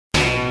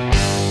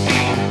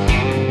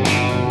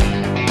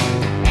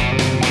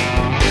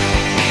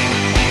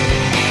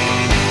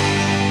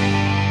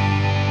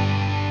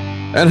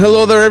And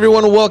hello there,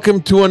 everyone.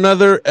 Welcome to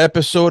another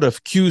episode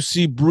of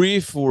QC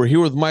Brief. We're here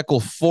with Michael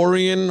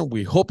Forian.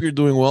 We hope you're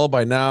doing well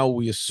by now.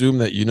 We assume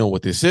that you know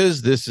what this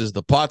is. This is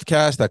the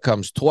podcast that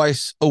comes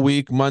twice a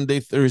week,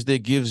 Monday, Thursday,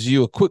 gives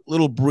you a quick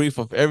little brief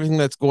of everything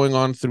that's going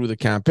on through the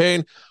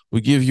campaign.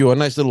 We give you a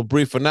nice little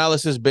brief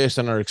analysis based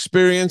on our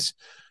experience.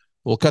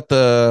 We'll cut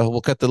the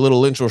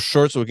little intro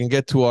short so we can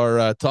get to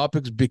our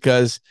topics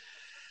because,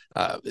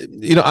 I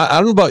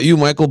don't know about you,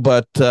 Michael,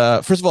 but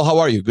first of all, how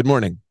are you? Good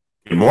morning.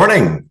 Good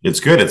morning. It's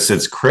good.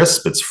 It's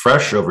crisp. It's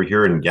fresh over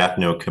here in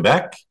Gatineau,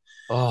 Quebec.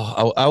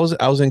 Oh, I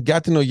was in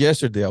Gatineau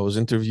yesterday. I was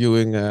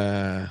interviewing.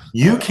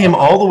 You came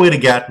all the way to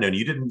Gatineau. And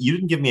you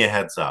didn't give me a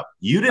heads up.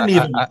 You didn't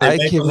even say, I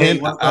Michael, came hey,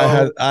 in. let's I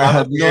had go I grab a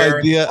had no beer,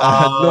 idea. I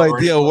had no or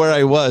idea where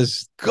I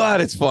was. God,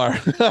 it's far.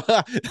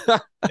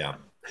 yeah.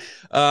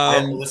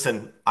 um,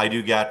 Listen, I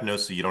do Gatineau,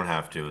 so you don't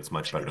have to. It's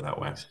much better that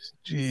way.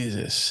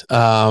 Jesus.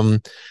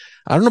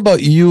 I don't know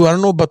about you. I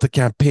don't know about the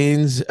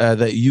campaigns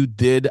that you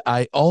did.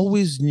 I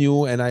always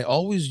knew, and I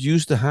always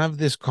used to have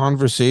this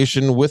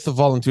conversation with the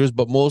volunteers,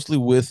 but mostly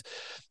with,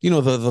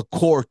 the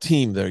core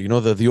team there.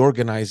 The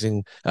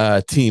organizing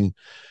team.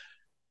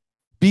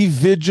 Be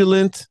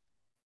vigilant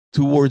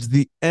towards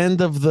the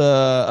end of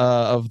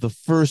the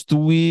first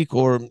week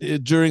or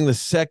during the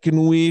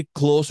second week,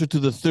 closer to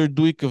the third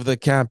week of the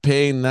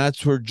campaign.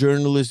 That's where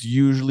journalists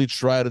usually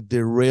try to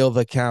derail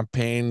the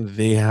campaign.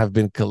 They have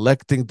been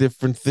collecting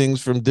different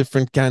things from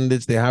different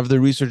candidates. They have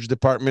the research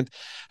department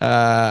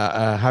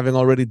having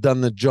already done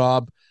the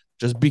job.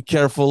 Just be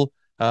careful.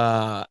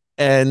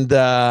 And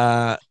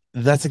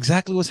That's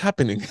exactly what's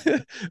happening.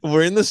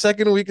 We're in the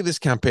second week of this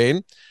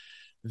campaign.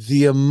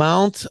 The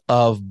amount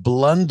of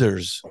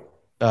blunders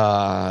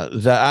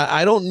that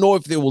I don't know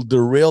if they will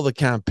derail the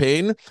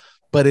campaign,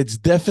 but it's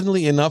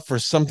definitely enough for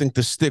something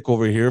to stick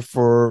over here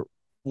for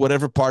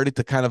whatever party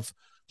to kind of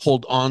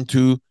hold on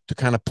to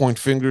kind of point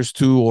fingers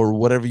to, or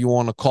whatever you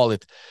want to call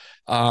it.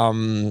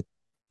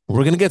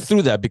 We're going to get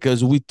through that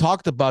because we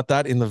talked about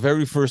that in the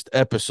very first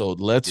episode.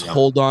 Let's Yeah.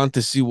 hold on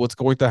to see what's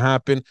going to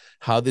happen,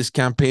 how this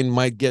campaign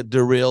might get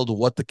derailed,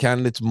 what the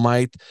candidates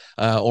might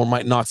or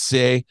might not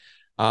say.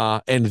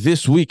 And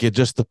this week, it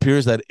just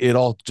appears that it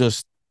all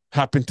just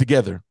happened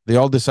together. They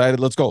all decided,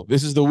 let's go.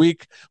 This is the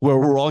week where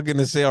we're all going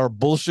to say our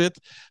bullshit,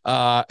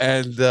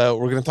 and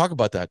we're going to talk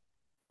about that.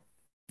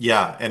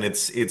 Yeah, and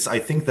it's. I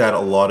think that a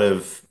lot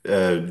of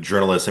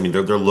journalists. I mean,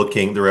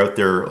 they're out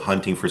there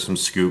hunting for some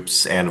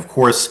scoops, and of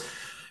course,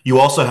 you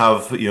also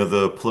have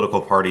the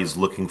political parties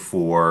looking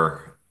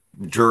for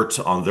dirt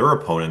on their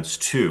opponents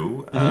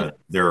too.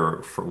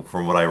 Mm-hmm.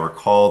 From what I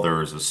recall,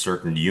 there is a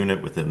certain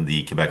unit within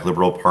the Quebec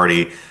Liberal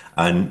Party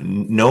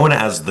known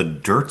as the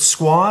Dirt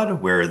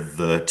Squad, where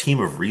the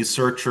team of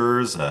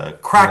researchers, a Yeah.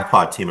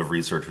 crackpot team of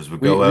researchers, would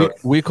We, go we out.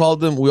 we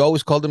called them. We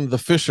always called them the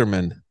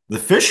fishermen. The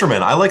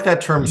fishermen, I like that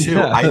term too.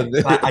 Yeah,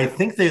 I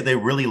think they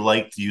really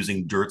liked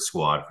using Dirt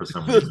Squad for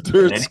some the reason.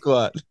 dirt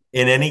squad.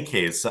 In any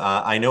case,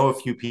 I know a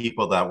few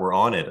people that were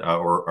on it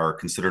or are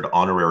considered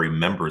honorary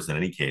members in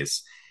any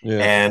case. Yeah.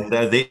 And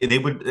they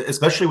would,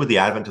 especially with the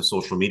advent of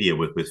social media,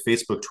 with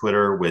Facebook,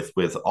 Twitter,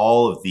 with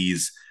all of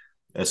these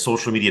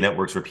social media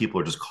networks where people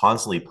are just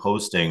constantly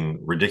posting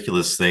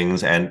ridiculous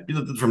things, and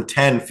from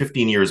 10,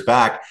 15 years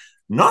back,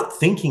 not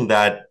thinking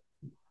that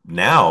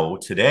now,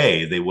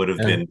 today, they would have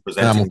Yeah. been And I'm a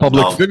presenting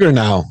public themselves, figure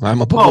now.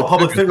 I'm a well, public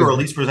public figure, or at figure.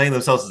 least presenting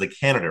themselves as a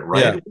candidate,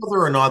 Yeah. right?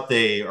 Whether or not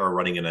they are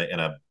running in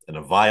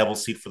a viable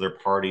seat for their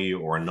party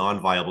or a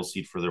non-viable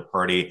seat for their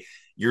party,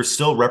 you're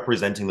still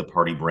representing the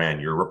party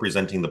brand. You're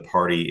representing the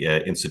party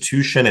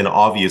institution, and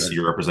obviously, Right.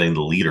 you're representing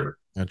the leader.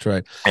 That's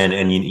right.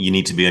 And you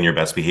need to be on your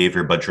best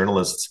behavior. But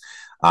journalists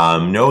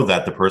know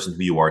that the person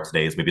who you are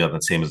today is maybe not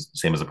the same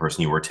as the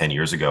person you were 10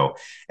 years ago,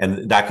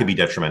 and that could be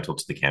detrimental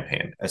to the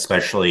campaign,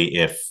 especially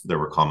if there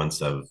were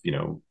comments of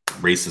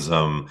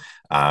racism,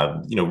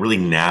 really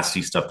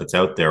nasty stuff that's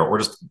out there, or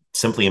just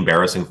simply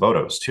embarrassing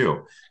photos too,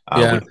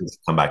 Yeah. which can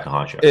come back to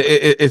haunt you.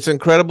 It's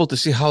incredible to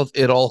see how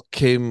it all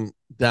came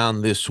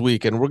down this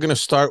week. And we're going to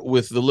start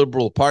with the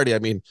Liberal Party. I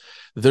mean,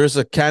 there's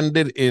a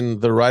candidate in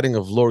the riding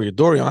of Laurier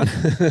Dorion.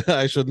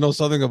 I should know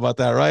something about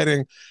that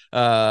riding.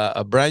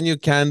 A brand new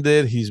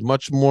candidate. He's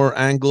much more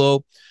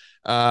Anglo.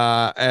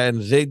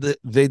 And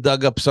they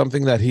dug up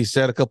something that he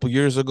said a couple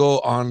years ago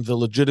on the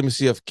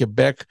legitimacy of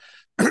Quebec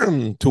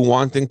to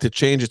wanting to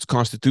change its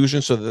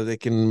constitution so that they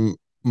can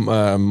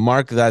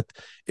mark that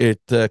it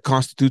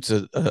constitutes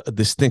a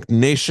distinct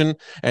nation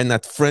and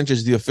that French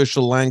is the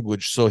official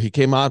language. So he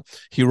came out,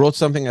 he wrote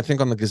something, I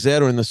think, on the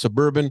Gazette or in the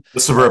Suburban. The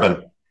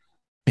Suburban.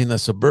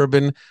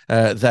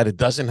 That it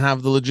doesn't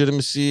have the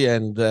legitimacy,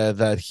 and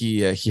that he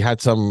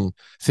had some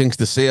things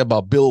to say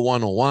about Bill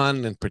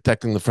 101 and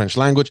protecting the French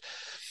language.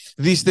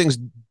 These things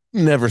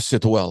never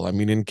sit well. I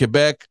mean, in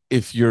Quebec,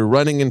 if you're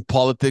running in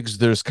politics,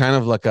 there's kind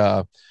of like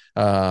a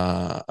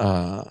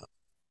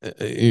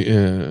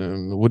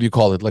what do you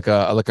call it? Like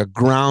a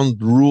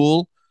ground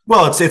rule.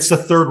 Well, it's the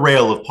third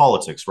rail of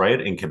politics, right?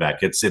 In Quebec,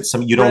 it's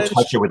some, you don't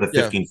touch it with a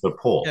Yeah, 15-foot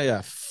pole.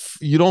 yeah.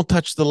 you don't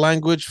touch the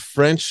language.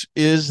 French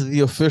is the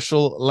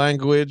official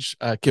language.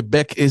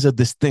 Quebec is a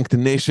distinct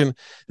nation.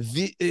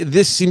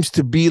 This seems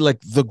to be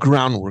like the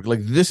groundwork.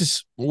 Like this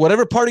is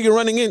whatever party you're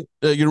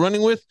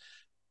running with,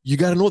 you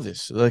got to know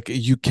this. Like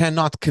you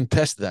cannot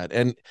contest that,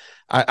 and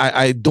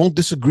I don't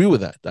disagree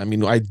with that. I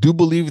mean, I do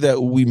believe that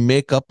we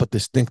make up a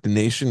distinct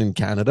nation in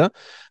Canada.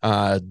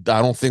 I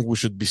don't think we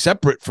should be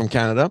separate from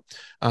Canada,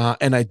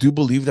 and I do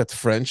believe that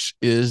French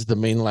is the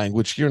main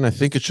language here, and I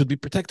think it should be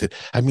protected.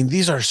 I mean,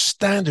 these are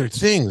standard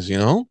things, you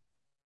know.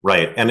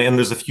 Right, and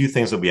there's a few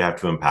things that we have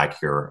to unpack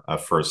here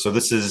first. So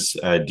this is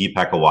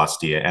Deepak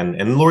Awasthi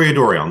and Laurier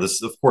Dorion.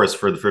 This, of course,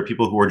 for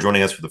people who are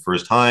joining us for the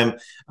first time,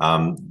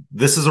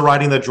 this is a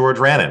riding that George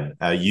ran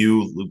in.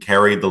 You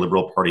carried the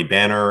Liberal Party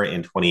banner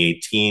in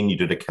 2018. You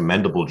did a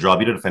commendable job.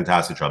 You did a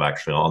fantastic job,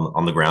 actually,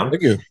 on the ground.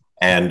 Thank you.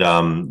 And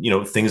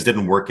things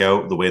didn't work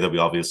out the way that we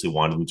obviously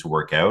wanted them to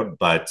work out,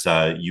 but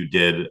you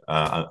did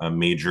a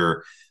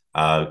major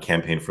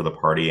campaign for the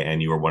party,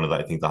 and you were one of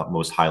I think the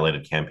most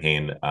highlighted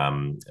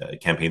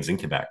campaigns in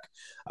Quebec,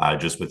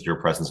 just with your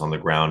presence on the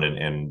ground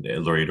and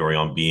Laurier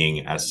Dorion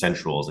being as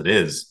central as it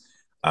is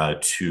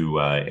to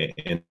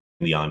in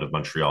the island of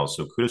Montreal.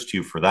 So kudos to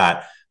you for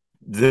that.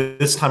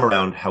 This time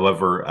around,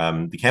 however,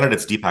 the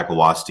candidate's Deepak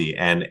Awasthi,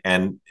 and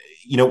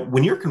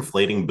when you're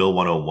conflating Bill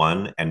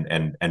 101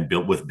 and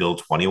Bill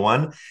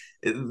 21,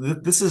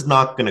 this is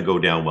not going to go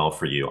down well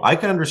for you. I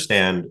can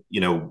understand,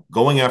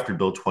 going after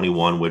Bill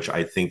 21, which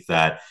I think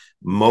that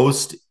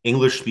most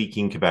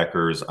English-speaking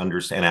Quebecers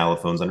understand,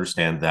 allophones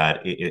understand that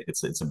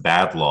it's a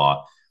bad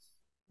law.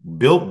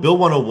 Bill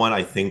 101,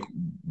 I think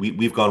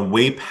we've gone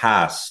way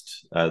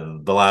past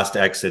the last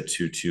exit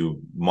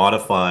to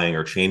modifying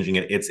or changing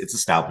it. It's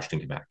established in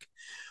Quebec.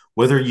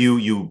 Whether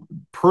you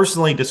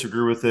personally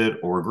disagree with it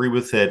or agree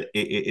with it,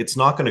 it's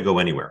not going to go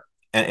anywhere.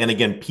 And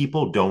again,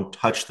 people don't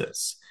touch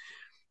this.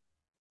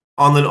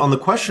 On the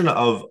question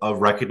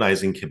of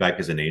recognizing Quebec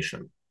as a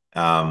nation,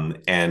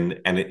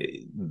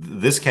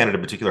 this candidate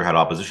in particular had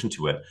opposition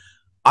to it.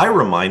 I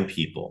remind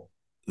people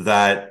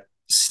that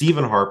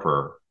Stephen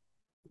Harper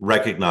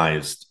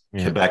recognized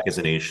Quebec as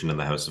a nation in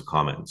the House of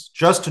Commons.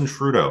 Justin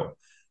Trudeau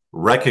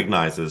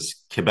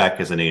recognizes Quebec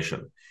as a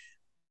nation.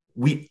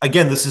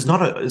 This is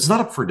it's not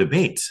up for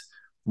debate.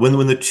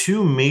 When the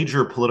two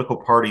major political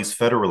parties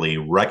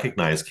federally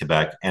recognize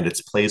Quebec and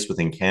its place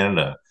within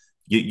Canada,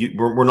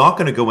 we're not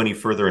going to go any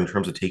further in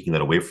terms of taking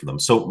that away from them.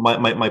 So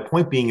my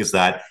point being is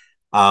that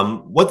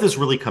what this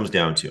really comes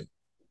down to,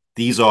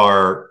 these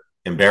are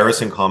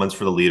embarrassing comments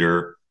for the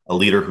leader, a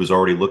leader who's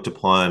already looked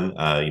upon,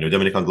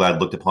 Dominic Anglade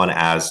looked upon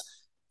as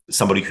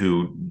somebody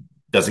who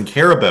doesn't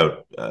care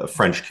about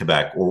French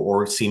Quebec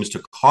or seems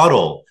to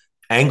coddle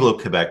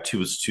Anglo-Quebec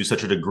to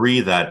such a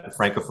degree that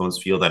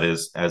Francophones feel that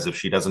is as if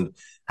she doesn't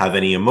have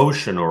any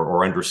emotion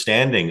or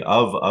understanding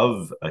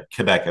of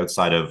Quebec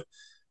outside of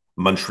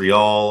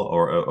Montreal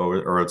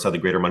or outside the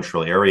greater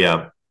Montreal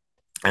area,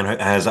 and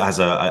has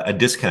a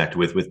disconnect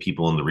with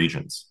people in the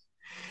regions.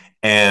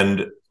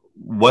 And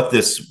what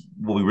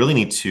we really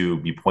need to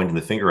be pointing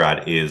the finger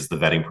at is the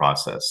vetting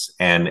process.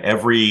 And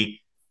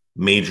every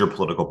major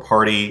political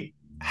party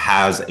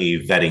has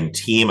a vetting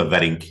team, a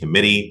vetting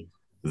committee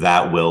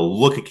that will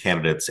look at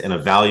candidates and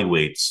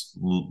evaluate,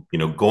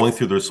 going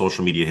through their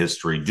social media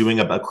history, doing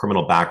a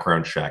criminal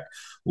background check,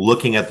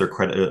 looking at their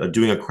credit,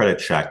 doing a credit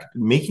check,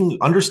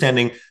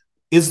 understanding,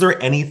 is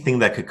there anything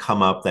that could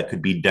come up that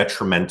could be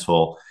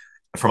detrimental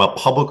from a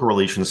public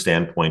relations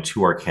standpoint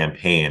to our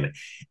campaign?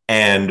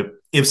 And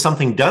if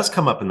something does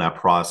come up in that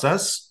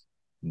process,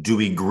 do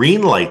we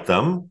green light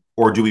them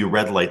or do we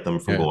red light them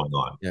from going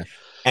on? Yeah.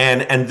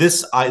 And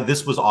this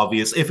was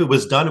obvious. If it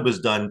was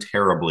done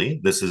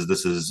terribly. This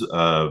is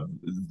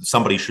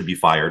somebody should be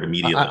fired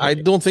immediately. I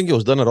don't think it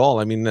was done at all.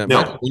 I mean,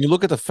 no. When you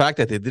look at the fact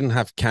that they didn't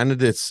have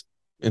candidates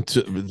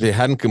they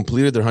hadn't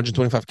completed their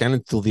 125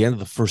 candidates till the end of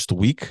the first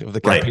week of the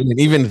campaign, right.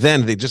 And even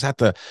then they just had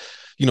to,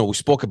 we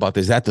spoke about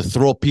this. They had to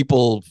throw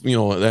people,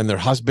 and their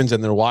husbands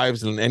and their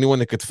wives and anyone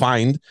they could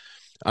find,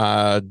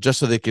 just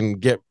so they can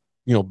get,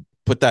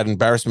 put that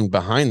embarrassment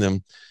behind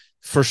them.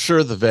 For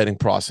sure, the vetting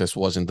process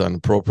wasn't done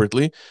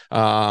appropriately.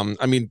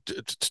 I mean,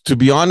 to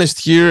be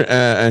honest here,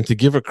 and to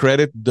give her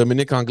credit,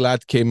 Dominique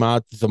Anglade came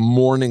out the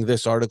morning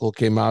this article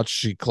came out.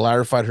 She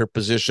clarified her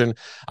position.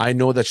 I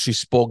know that she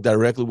spoke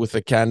directly with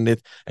the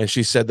candidate, and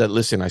she said that,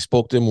 listen, I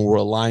spoke to him. We're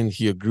aligned.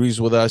 He agrees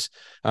with us.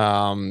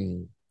 I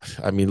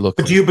mean, look.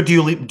 But do you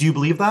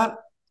believe that?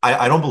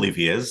 I don't believe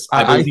he is.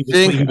 I believe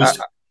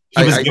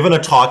he was given a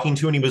talking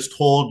to, and he was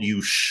told,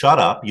 you shut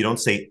up. You don't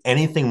say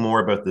anything more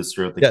about this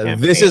throughout the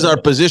campaign. This is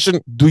our position.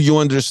 Do you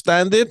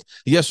understand it?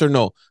 Yes or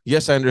no?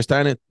 Yes, I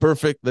understand it.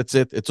 Perfect. That's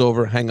it. It's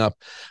over. Hang up.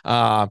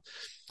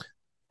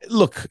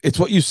 Look, it's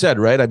what you said,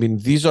 right? I mean,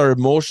 these are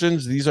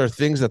emotions. These are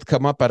things that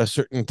come up at a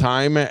certain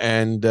time,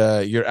 and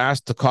you're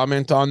asked to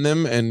comment on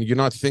them, and you're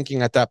not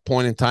thinking at that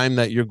point in time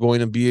that you're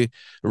going to be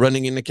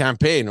running in the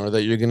campaign or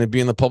that you're going to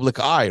be in the public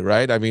eye,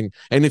 right? I mean,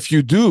 and if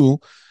you do,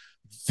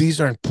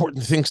 these are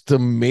important things to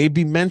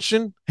maybe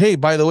mention. Hey,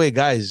 by the way,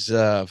 guys,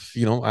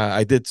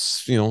 I did,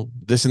 this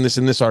and this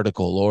in this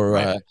article, or,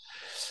 right.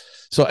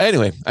 So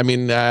anyway, I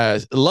mean,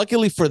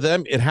 luckily for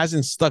them, it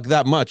hasn't stuck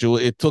that much.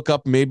 It took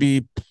up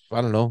maybe,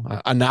 I don't know,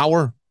 an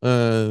hour,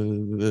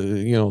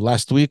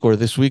 last week or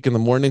this week in the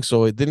morning.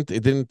 So it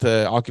didn't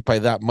occupy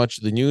that much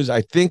of the news.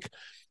 I think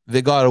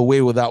they got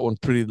away with that one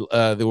pretty.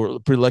 They were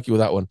pretty lucky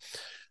with that one.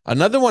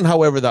 Another one,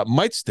 however, that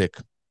might stick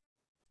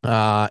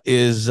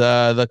is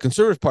the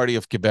Conservative Party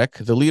of Quebec.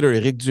 The leader,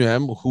 Éric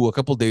Duhem, who a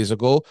couple days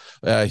ago,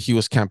 he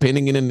was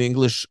campaigning in an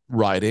English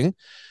riding,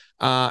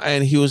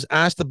 and he was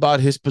asked about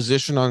his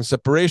position on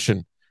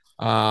separation.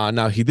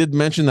 Now, he did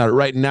mention that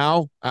right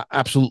now,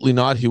 absolutely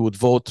not. He would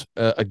vote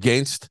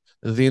against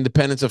the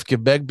independence of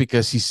Quebec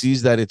because he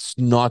sees that it's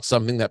not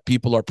something that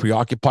people are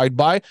preoccupied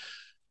by.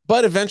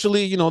 But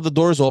eventually, the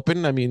door is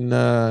open. I mean,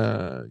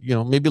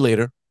 maybe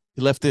later.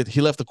 He left it.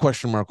 He left a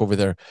question mark over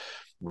there,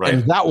 Right.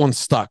 and that one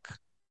stuck.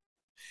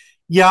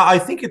 Yeah, I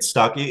think it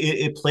stuck.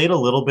 It played a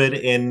little bit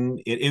I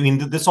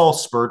mean, this all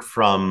spurred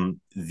from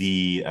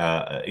the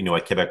a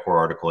Quebecois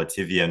article, a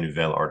TVA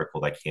Nouvelle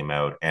article that came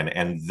out,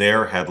 and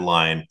their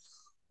headline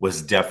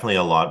was definitely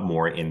a lot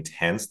more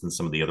intense than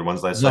some of the other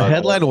ones I The saw.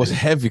 headline was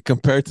heavy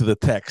compared to the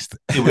text.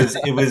 It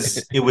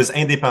was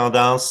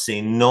indépendance,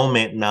 c'est non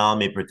maintenant,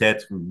 mais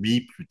peut-être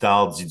oui plus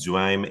tard, dit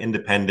Duhaime.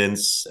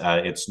 Independence,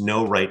 it's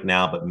no right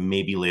now, but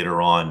maybe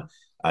later on,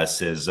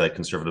 says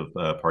Conservative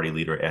Party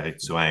leader Eric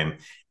Duhaime.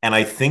 And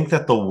I think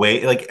that the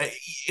way, like,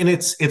 and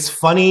it's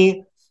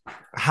funny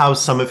how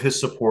some of his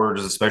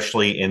supporters,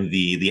 especially in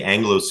the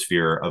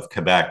Anglosphere of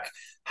Quebec,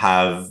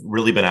 have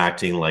really been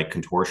acting like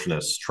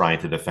contortionists trying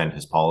to defend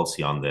his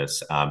policy on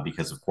this,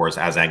 because, of course,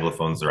 as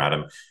Anglophones, they're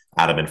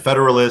adamant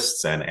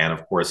federalists, and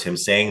of course, him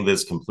saying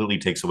this completely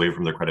takes away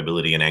from their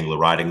credibility in Anglo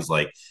ridings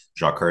like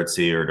Jacques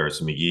Cartier or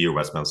Darcy McGee or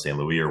Westmount St.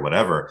 Louis or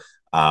whatever.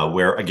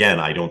 Where again,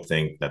 I don't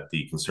think that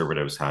the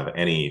Conservatives have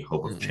any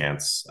hope of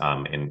chance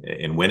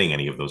in winning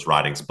any of those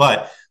ridings.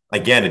 But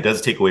again, it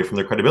does take away from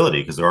their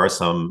credibility because there are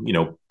some,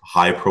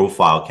 high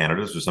profile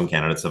candidates, or some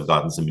candidates have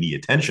gotten some media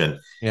attention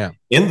Yeah.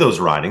 in those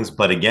ridings.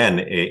 But again,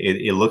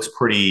 it looks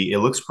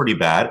pretty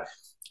bad.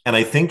 And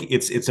I think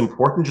it's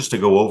important just to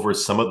go over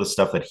some of the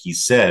stuff that he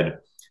said.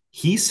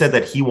 He said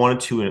that he wanted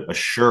to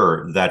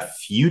assure that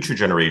future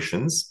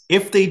generations,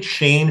 if they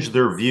change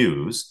their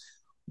views,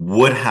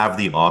 would have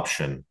the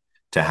option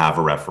to have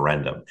a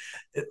referendum.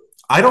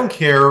 I don't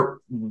care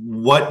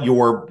what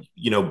your,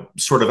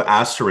 sort of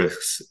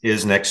asterisk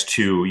is next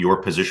to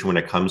your position when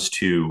it comes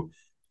to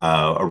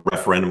a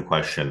referendum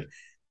question.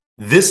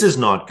 This is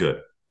not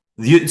good.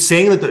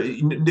 Saying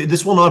that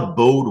this will not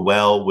bode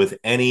well with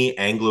any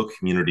Anglo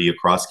community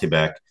across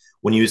Quebec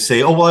when you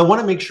say, oh, well, I want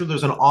to make sure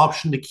there's an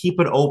option to keep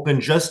it open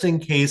just in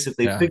case if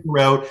they Yeah. figure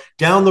out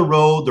down the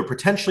road, they're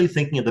potentially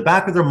thinking at the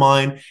back of their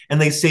mind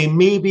and they say,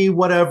 maybe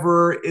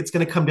whatever, it's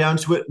going to come down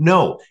to it.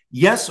 No,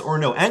 yes or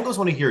no. Anglos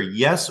want to hear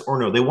yes or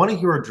no. They want to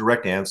hear a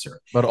direct answer.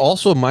 But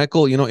also,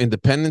 Michael,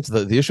 independence,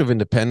 the issue of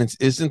independence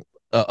isn't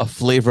a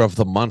flavor of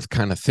the month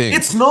kind of thing.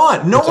 It's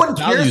not. No It's a one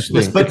cares values for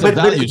this. thing. But It's a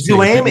values thing.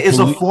 Duhaime People is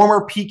a believe-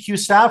 former PQ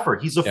staffer.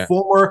 He's a Yeah.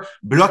 former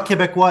Bloc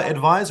Québécois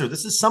advisor.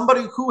 This is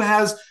somebody who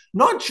has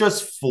not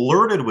just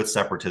flirted with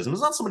separatism.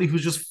 It's not somebody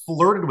who's just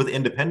flirted with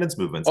independence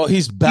movements. Oh,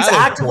 he's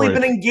actively for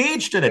it. been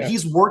engaged in it. Yeah.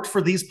 He's worked for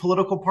these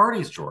political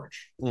parties,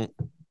 George.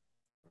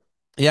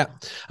 Yeah.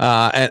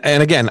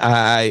 And again,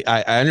 I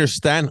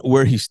understand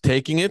where he's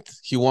taking it.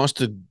 He wants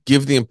to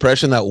give the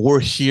impression that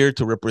we're here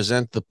to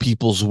represent the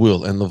people's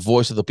will and the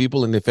voice of the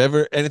people. And if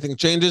ever anything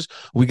changes,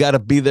 we got to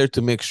be there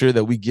to make sure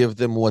that we give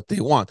them what they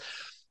want.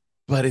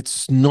 But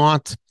it's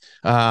not,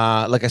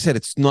 like I said,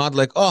 it's not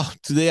like, oh,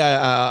 today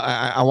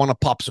I want a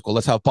popsicle.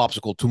 Let's have a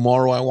popsicle.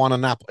 Tomorrow I want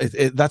an apple.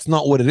 That's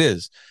not what it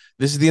is.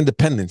 This is the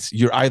independence.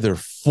 You're either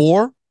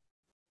for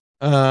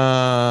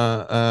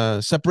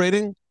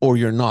separating or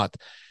you're not.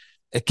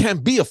 It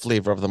can't be a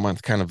flavor of the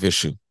month kind of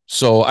issue.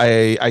 So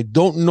I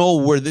don't know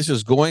where this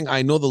is going.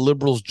 I know the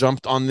Liberals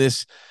jumped on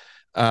this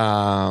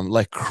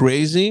like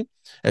crazy,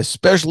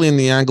 especially in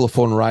the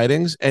Anglophone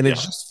ridings. And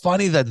it's just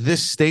funny that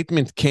this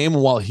statement came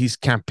while he's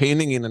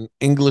campaigning in an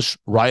English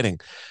riding.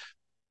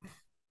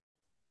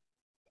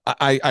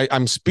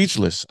 I'm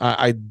speechless.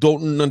 I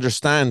don't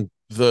understand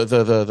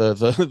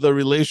the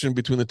relation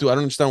between the two. I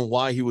don't understand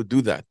why he would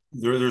do that.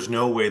 There's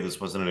no way this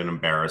wasn't an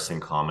embarrassing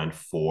comment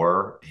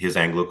for his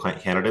Anglo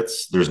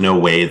candidates. There's no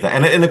way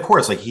that, and of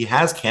course, like he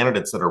has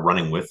candidates that are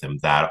running with him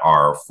that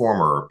are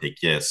former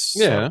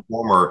péquistes,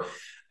 former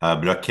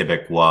Bloc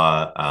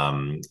Québécois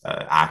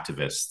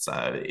activists.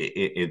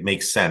 It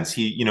makes sense.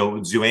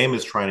 Duhaime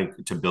is trying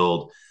to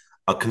build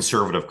a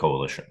conservative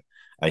coalition.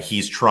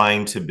 He's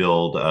trying to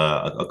build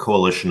a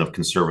coalition of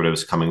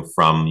conservatives coming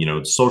from,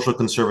 social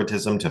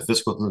conservatism to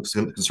fiscal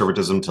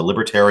conservatism to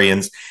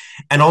libertarians,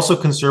 and also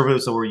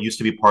conservatives that were used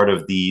to be part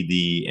of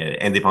the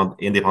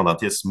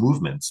independentist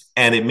movements.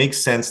 And it makes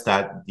sense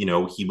that,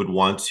 he would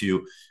want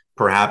to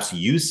perhaps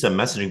use some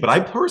messaging. But I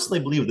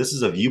personally believe this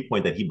is a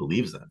viewpoint that he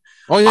believes in.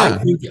 Oh, yeah.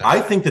 I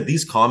think that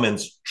these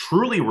comments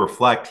truly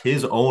reflect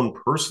his own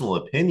personal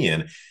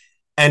opinion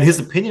and his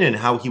opinion in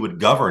how he would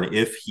govern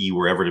if he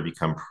were ever to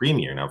become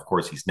premier. Now, of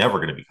course, he's never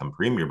going to become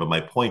premier. But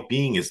my point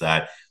being is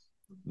that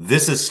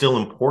this is still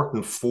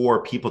important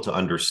for people to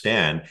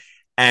understand.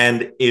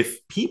 And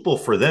if people,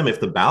 for them, if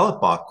the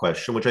ballot box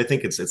question, which I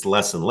think it's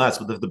less and less,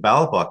 but if the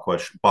ballot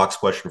box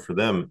question for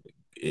them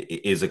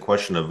is a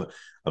question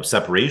of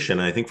separation,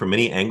 and I think for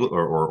many Anglo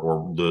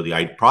or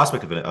the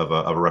prospect of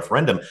a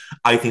referendum,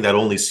 I think that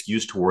only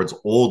skews towards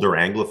older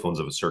Anglophones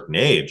of a certain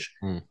age.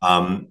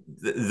 Mm.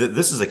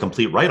 This is a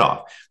complete write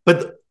off,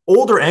 but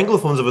older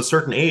Anglophones of a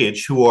certain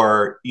age who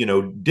are,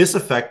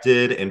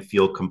 disaffected and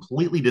feel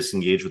completely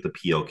disengaged with the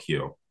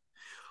PLQ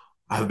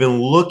have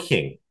been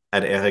looking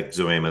at Eric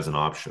Zoem as an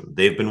option.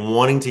 They've been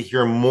wanting to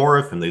hear more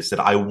of him. They said,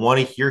 I want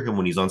to hear him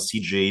when he's on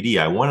CJAD.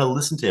 I want to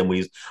listen to him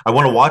I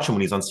want to watch him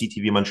when he's on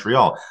CTV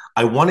Montreal.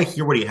 I want to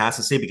hear what he has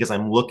to say because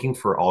I'm looking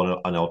for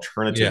an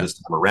alternative Yeah. this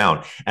time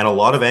around. And a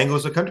lot of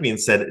Anglos have come to me and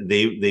said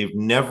they've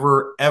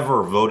never,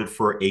 ever voted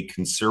for a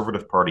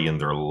conservative party in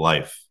their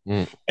life.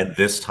 Mm. And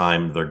this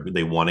time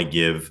they want to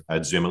give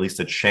Zoem at least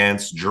a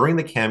chance during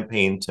the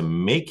campaign to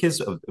make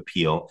his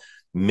appeal,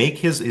 make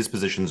his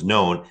positions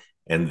known,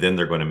 and then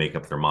they're going to make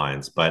up their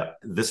minds. But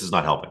this is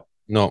not helping.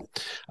 No,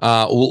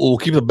 we'll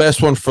keep the best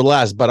one for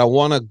last, but I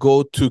want to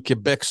go to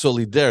Quebec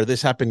Solidaire.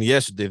 This happened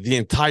yesterday. The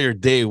entire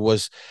day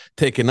was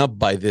taken up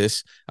by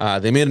this.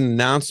 They made an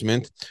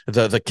announcement.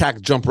 The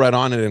CAC jumped right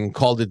on it and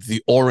called it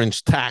the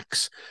orange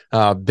tax.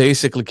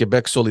 Basically,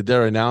 Quebec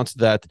Solidaire announced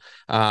that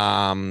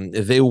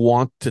they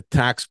want to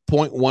tax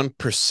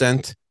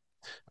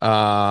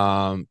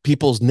 0.1%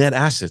 people's net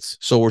assets.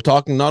 So we're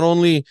talking not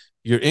only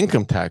your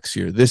income tax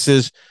here. This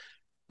is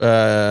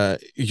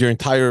your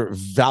entire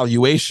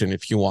valuation,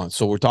 if you want.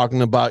 So we're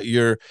talking about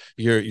your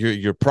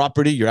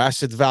property, your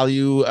asset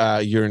value,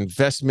 your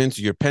investments,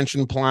 your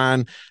pension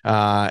plan,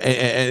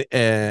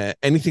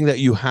 anything that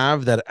you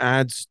have that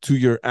adds to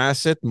your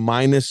asset,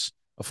 minus,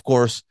 of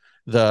course,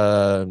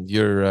 your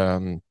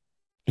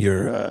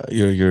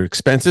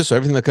expenses. So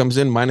everything that comes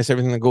in minus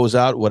everything that goes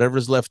out,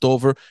 whatever's left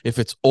over. If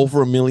it's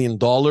over $1 million,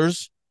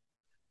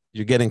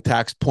 you're getting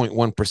taxed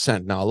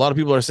 0.1%. Now, a lot of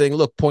people are saying,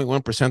 look,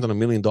 0.1% on $1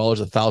 million,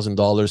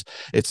 $1,000,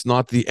 it's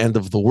not the end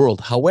of the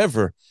world.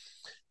 However,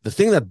 the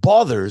thing that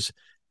bothers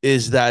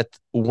is that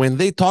when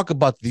they talk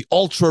about the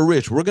ultra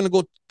rich, we're going to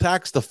go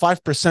tax the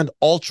 5%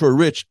 ultra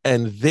rich,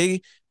 and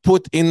they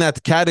put in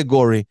that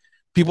category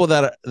people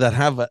that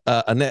have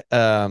a net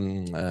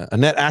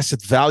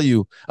asset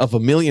value of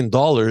 $1 million.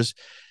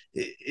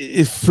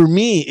 For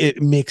me,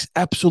 it makes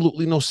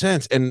absolutely no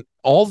sense. And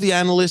all the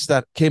analysts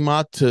that came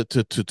out to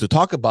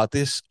talk about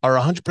this are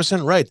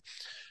 100% right.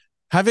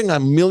 Having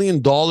 $1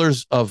 million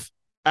of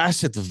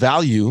asset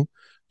value,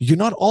 you're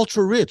not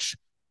ultra rich.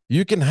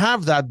 You can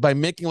have that by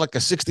making like a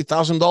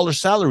 $60,000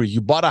 salary.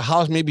 You bought a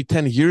house maybe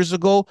 10 years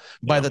ago.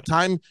 By the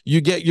time you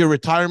get your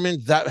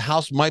retirement, that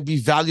house might be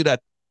valued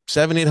at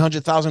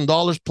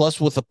 $700,000-800,000 plus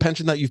with a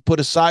pension that you've put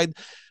aside.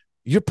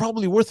 You're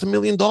probably worth $1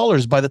 million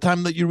by the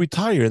time that you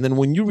retire. And then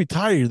when you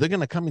retire, they're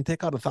going to come and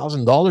take out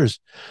 $1,000.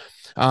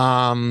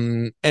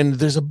 And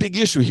there's a big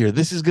issue here. I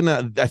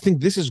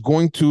think this is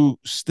going to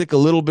stick a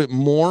little bit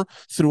more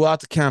throughout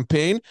the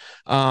campaign.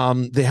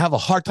 They have a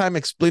hard time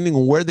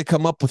explaining where they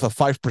come up with a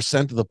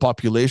 5% of the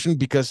population,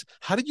 because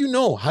how do you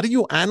know? How do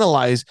you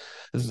analyze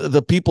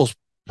the people's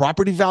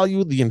property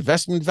value, the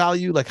investment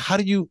value? Like, how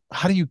do you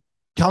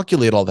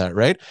calculate all that,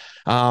 right?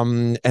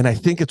 And I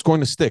think it's going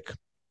to stick.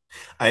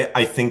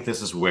 I think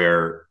this is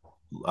where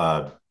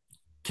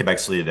Quebec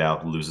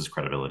Solidaire loses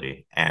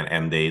credibility,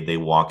 and they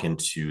walk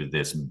into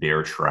this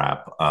bear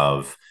trap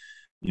of,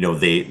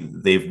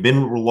 they've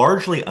been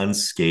largely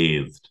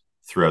unscathed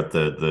throughout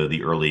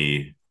the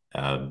early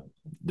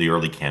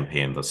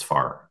campaign thus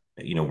far.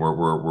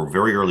 We're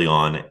very early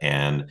on,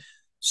 and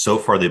so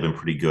far they've been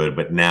pretty good,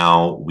 but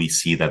now we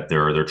see that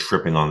they're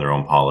tripping on their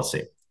own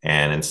policy,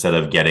 and instead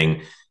of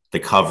getting the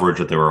coverage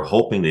that they were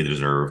hoping they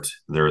deserved,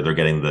 they're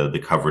getting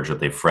the coverage that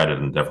they fretted,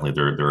 and definitely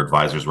their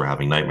advisors were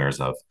having nightmares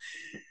of.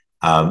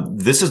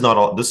 This is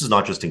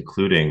not just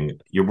including.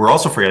 We're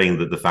also forgetting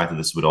the fact that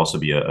this would also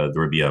be there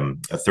would be a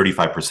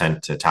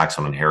 35% tax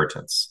on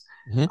inheritance,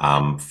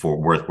 for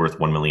worth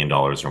 $1 million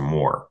or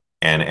more.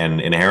 And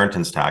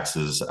inheritance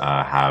taxes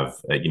have,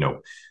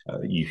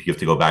 you have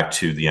to go back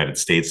to the United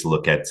States to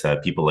look at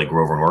people like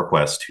Grover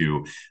Norquist,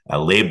 who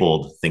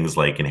labeled things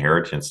like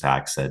inheritance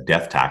tax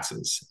death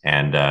taxes,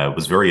 and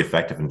was very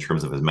effective in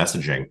terms of his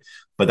messaging.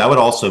 But that would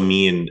also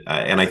mean,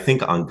 and I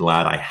think I'm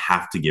glad I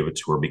have to give it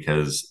to her,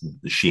 because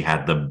she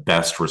had the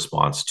best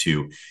response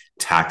to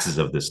taxes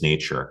of this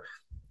nature.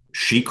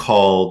 She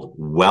called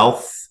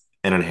wealth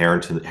and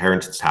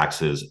inheritance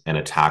taxes an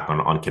attack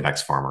on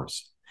Quebec's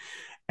farmers.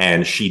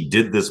 And she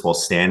did this while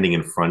standing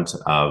in front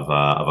of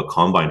a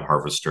combine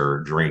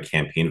harvester during a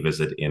campaign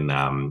visit in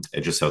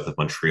just south of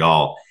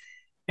Montreal.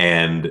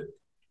 And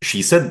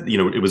she said,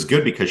 it was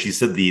good because she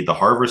said the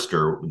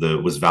harvester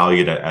was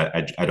valued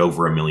at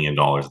over $1 million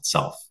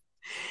itself.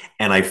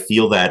 And I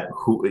feel that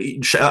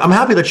I'm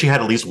happy that she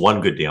had at least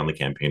one good day on the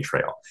campaign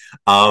trail.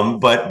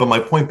 But my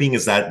point being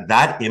is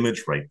that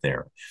image right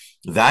there,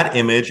 that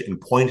image,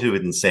 and point to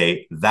it and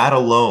say that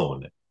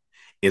alone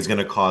is going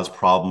to cause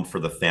problem for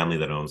the family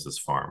that owns this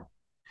farm.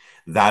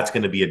 that's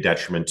going to be a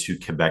detriment to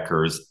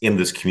Quebecers in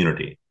this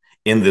community,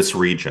 in this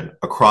region,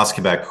 across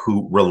Quebec,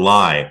 who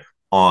rely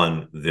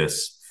on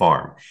this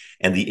farm.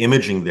 And the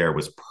imaging there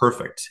was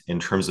perfect in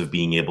terms of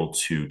being able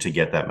to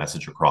get that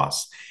message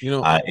across.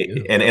 Yeah.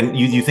 And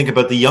you think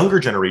about the younger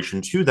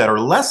generation too, that are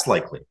less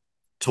likely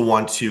to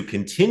want to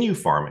continue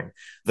farming,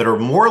 that are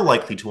more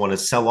likely to want to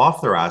sell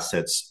off their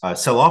assets,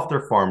 sell off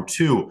their farm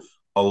to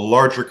a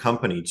larger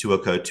company, to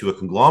a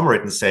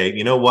conglomerate, and say,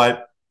 you know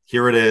what,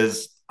 here it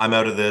is. I'm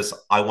out of this.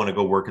 I want to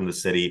go work in the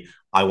city.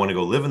 I want to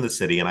go live in the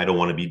city, and I don't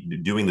want to be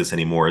doing this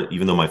anymore,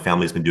 even though my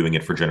family's been doing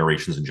it for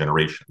generations and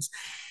generations.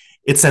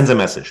 It sends a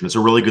message, and it's a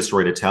really good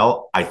story to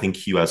tell. I think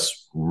QS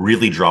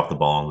really dropped the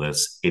ball on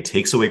this. It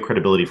takes away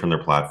credibility from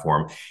their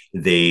platform.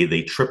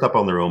 They tripped up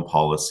on their own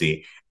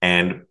policy,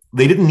 and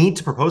they didn't need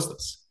to propose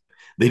this.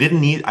 They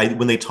didn't need,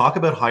 when they talk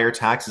about higher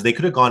taxes, they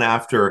could have gone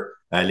after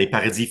les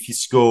paradis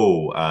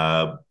fiscaux,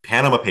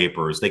 Panama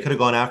Papers. They could have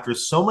gone after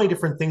so many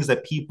different things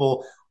that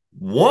people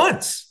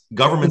want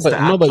governments to No,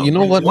 act but on. you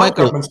know They what, want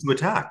Michael? governments to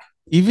attack.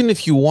 Even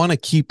if you want to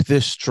keep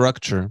this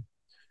structure,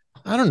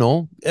 I don't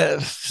know,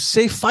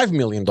 say $5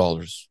 million,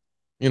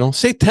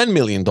 say $10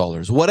 million,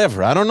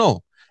 whatever. I don't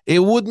know. It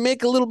would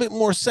make a little bit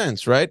more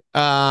sense, right?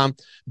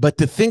 But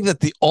to think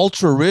that the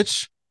ultra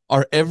rich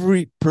are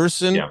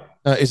Yeah.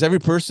 every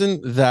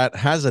person that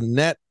has a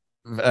net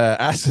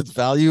asset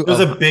value There's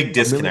of a big a million.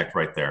 disconnect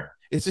right there.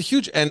 It's a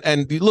huge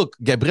and look,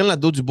 Gabriel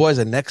Nadeau-Dubois is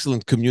an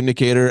excellent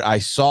communicator. I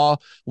saw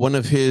one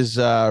of his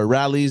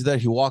rallies that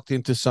he walked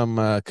into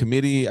some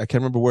committee. I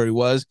can't remember where he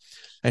was,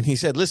 and he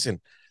said,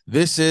 "Listen,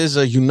 this is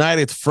a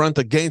united front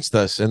against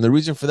us, and the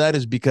reason for that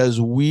is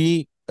because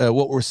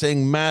what we're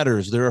saying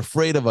matters. They're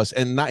afraid of us,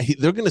 and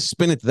they're going to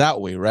spin it that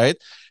way, right?"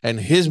 And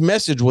his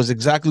message was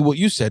exactly what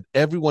you said.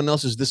 Everyone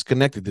else is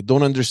disconnected. They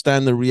don't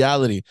understand the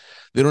reality.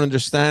 They don't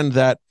understand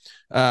that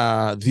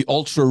the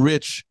ultra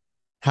rich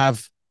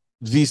have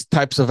these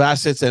types of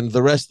assets and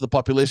the rest of the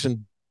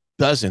population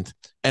doesn't.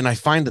 And I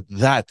find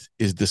that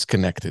is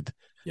disconnected.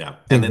 Yeah.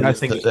 And I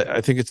think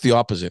it's the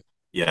opposite.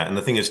 Yeah, and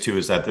the thing is too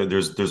is that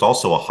there's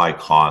also a high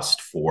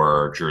cost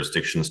for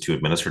jurisdictions to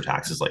administer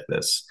taxes like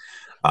this.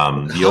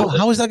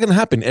 How is that going to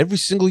happen every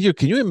single year?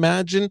 Can you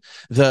imagine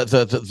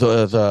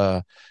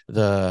the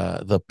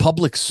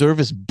public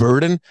service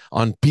burden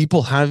on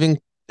people having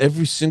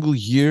every single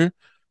year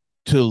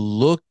to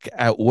look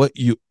at what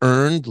you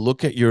earned,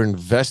 look at your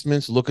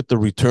investments, look at the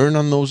return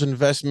on those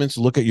investments,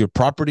 look at your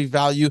property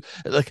value.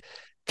 Like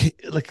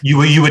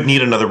you would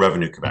need another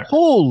revenue Quebec.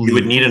 You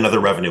would need another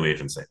revenue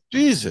agency.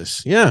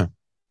 Jesus, yeah.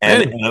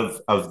 And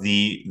of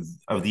the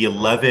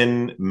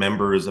 11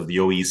 members of the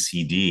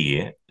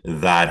OECD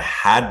that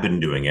had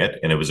been doing it,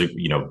 and it was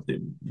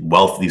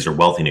wealth. These are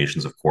wealthy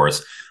nations, of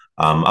course.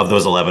 Of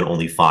those 11,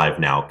 only 5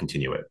 now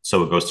continue it.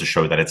 So it goes to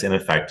show that it's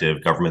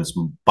ineffective. Governments,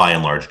 by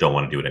and large, don't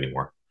want to do it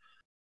anymore.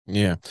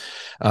 Yeah.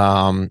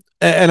 And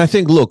I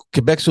think, look,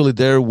 Quebec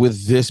Solidaire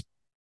with this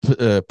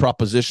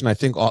proposition, I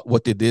think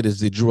what they did is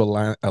they drew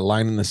a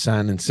line in the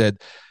sand and said,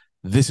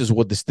 this is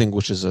what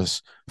distinguishes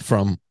us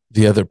from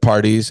the other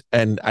parties.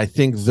 And I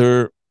think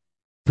they're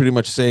pretty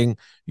much saying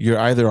you're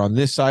either on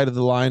this side of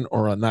the line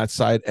or on that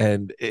side.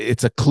 And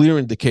it's a clear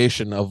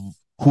indication of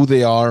who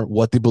they are,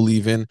 what they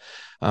believe in.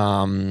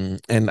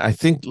 And I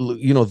think,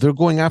 they're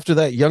going after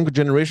that younger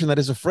generation that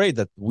is afraid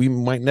that we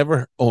might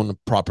never own a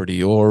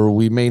property, or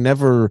we may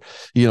never,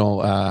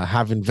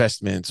 have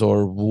investments,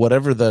 or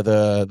whatever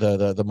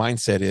the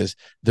mindset is.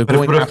 They're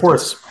going but of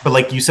course, but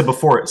like you said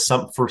before,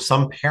 for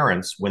some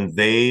parents, when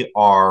they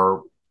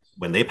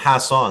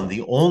pass on,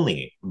 the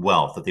only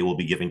wealth that they will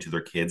be giving to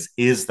their kids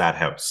is that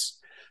house.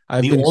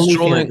 I've been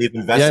strolling. They've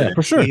invested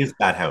for sure. is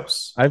that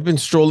house. I've been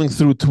strolling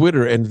through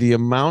Twitter, and the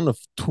amount of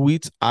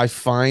tweets I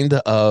find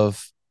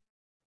of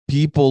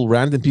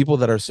random people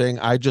that are saying,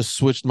 I just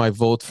switched my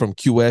vote from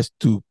QS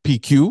to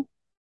PQ.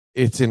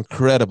 It's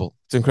incredible.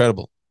 It's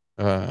incredible.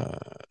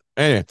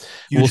 Anyway,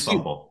 Huge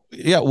fumble.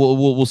 Yeah,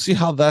 we'll see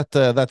how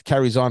that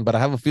carries on, but I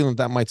have a feeling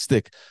that might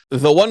stick.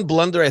 The one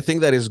blunder I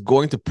think that is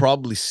going to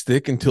probably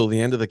stick until the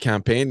end of the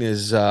campaign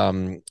is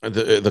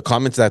the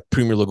comments that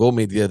Premier Legault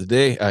made the other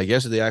day,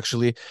 yesterday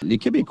actually. Les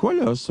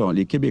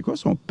Québécois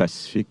sont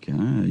pacifiques.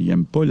 Hein? Ils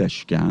n'aiment pas la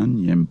chicane,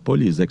 ils n'aiment pas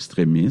les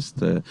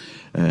extrémistes,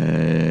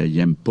 ils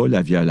n'aiment pas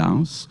la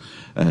violence.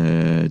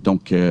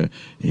 Donc,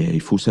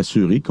 il faut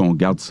s'assurer qu'on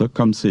garde ça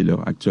comme c'est là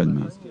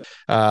actuellement.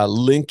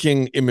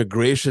 Linking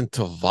immigration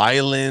to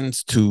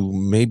violence, to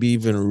maybe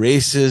even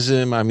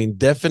racism. I mean,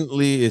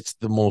 definitely it's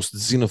the most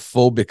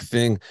xenophobic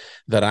thing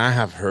that I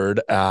have heard.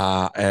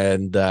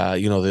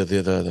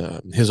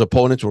 His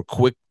opponents were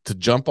quick to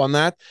jump on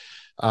that.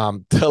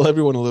 Tell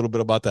everyone a little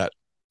bit about that.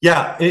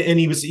 Yeah, and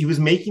he was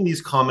making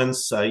these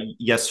comments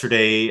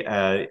yesterday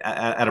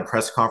at a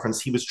press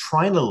conference. He was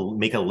trying to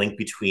make a link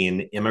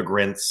between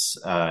immigrants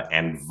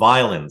and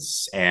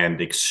violence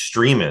and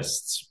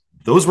extremists.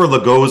 Those were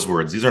Legault's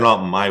words. These are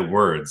not my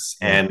words,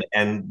 and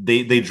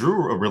they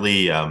drew a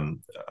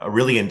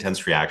really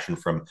intense reaction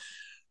from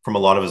a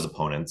lot of his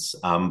opponents.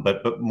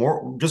 But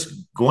more just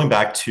going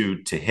back to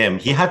him,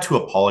 he had to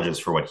apologize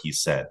for what he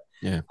said.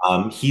 Yeah.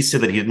 He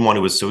said that he didn't want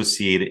to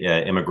associate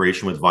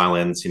immigration with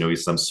violence. He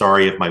said, "I'm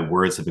sorry if my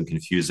words have been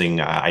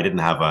confusing. I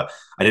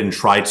didn't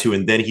try to."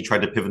 And then he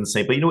tried to pivot and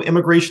say, "But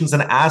immigration's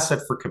an asset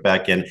for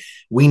Quebec, and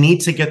we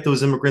need to get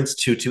those immigrants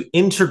to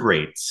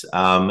integrate.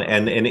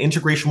 And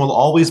integration will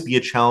always be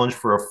a challenge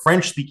for a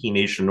French-speaking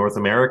nation, North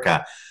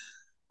America."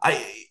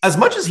 As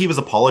much as he was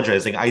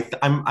apologizing,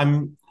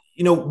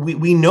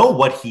 we know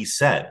what he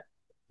said.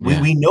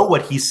 Yeah. We know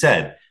what he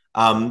said.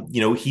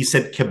 He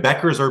said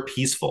Quebecers are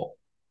peaceful.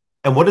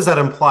 And what does that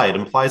imply? It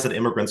implies that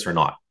immigrants are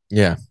not.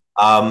 Yeah.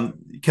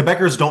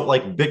 Quebecers don't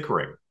like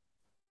bickering.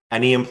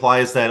 And he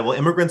implies that, well,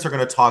 immigrants are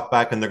going to talk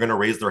back and they're going to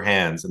raise their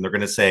hands and they're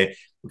going to say,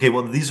 okay,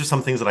 well, these are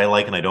some things that I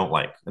like and I don't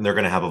like. And they're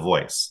going to have a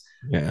voice.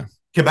 Yeah.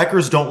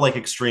 Quebecers don't like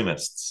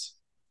extremists.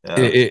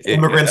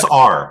 Immigrants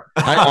are.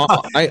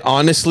 I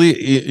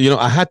honestly,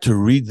 I had to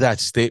read that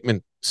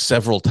statement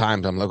several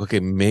times. I'm like, okay,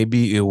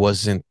 maybe it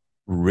wasn't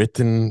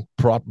written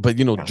prop, but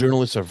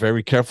journalists are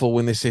very careful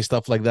when they say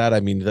stuff like that. I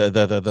mean,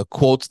 the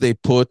quotes they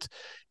put,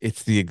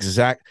 it's the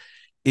exact.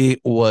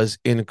 It was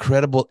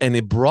incredible, and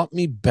it brought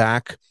me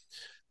back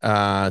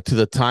to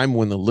the time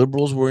when the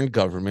Liberals were in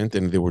government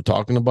and they were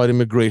talking about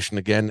immigration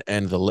again,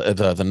 and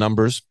the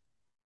numbers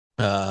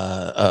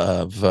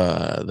of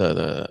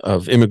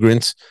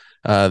immigrants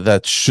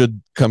that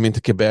should come into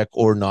Quebec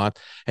or not.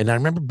 And I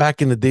remember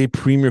back in the day,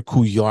 Premier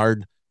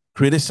Couillard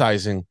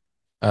criticizing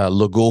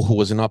Legault, who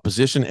was in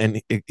opposition, and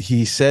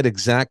he said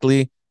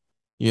exactly,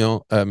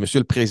 Monsieur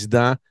le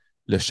Président,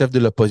 le chef de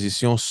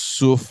l'opposition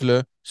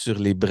souffle sur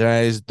les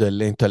braises de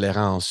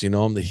l'intolérance.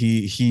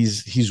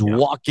 He's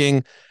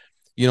walking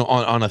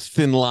on a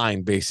thin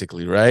line,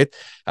 basically, right?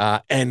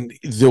 And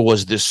there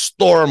was this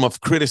storm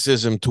of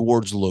criticism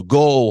towards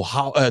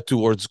Legault,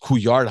 towards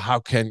Couillard.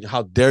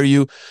 How dare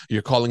you?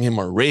 You're calling him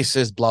a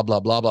racist, blah, blah,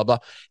 blah, blah, blah.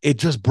 It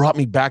just brought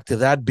me back to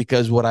that,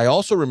 because what I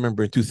also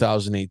remember in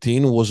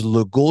 2018 was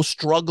Legault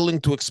struggling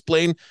to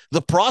explain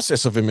the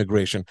process of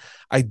immigration.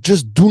 I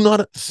just do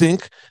not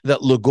think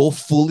that Legault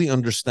fully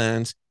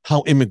understands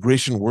how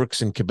immigration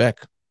works in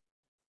Quebec.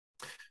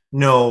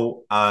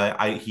 No,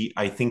 I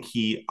think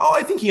he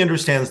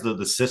understands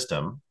the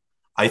system.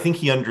 I think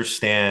he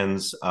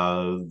understands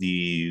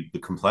the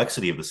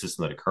complexity of the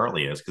system that it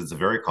currently is, because it's a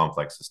very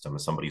complex system,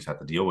 and somebody's had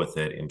to deal with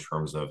it in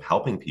terms of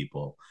helping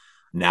people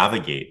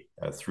navigate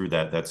through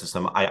that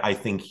system. I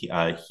think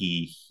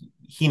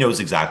he knows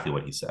exactly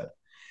what he said.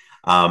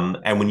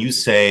 And when you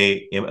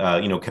say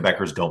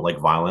Quebecers don't like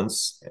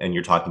violence, and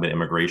you're talking about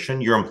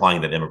immigration, you're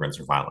implying that immigrants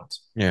are violent.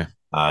 Yeah.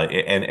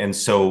 And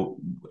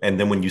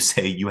then when you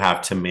say you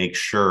have to make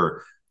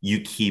sure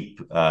you keep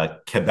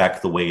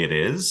Quebec the way it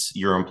is,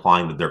 you're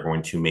implying that they're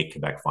going to make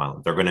Quebec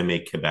violent. They're going to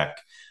make Quebec.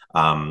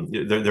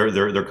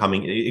 They're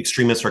coming.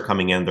 Extremists are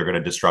coming in. They're going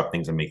to disrupt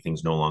things and make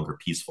things no longer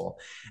peaceful.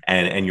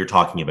 And you're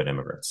talking about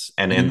immigrants,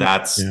 and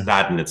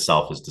that in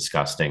itself is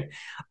disgusting.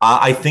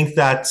 I think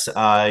that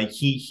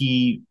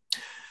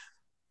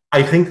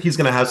I think he's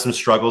going to have some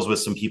struggles with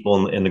some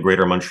people in the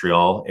greater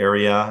Montreal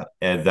area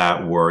that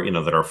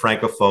are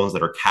francophones,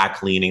 that are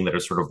CAQ leaning, that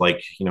are sort of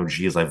like,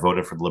 geez, I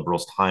voted for the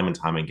Liberals time and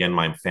time again.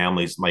 My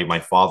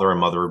father and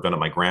mother have done it.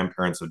 My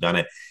grandparents have done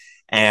it.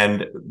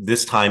 And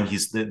this time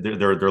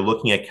they're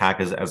looking at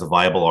CAQ as a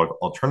viable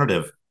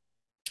alternative.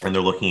 And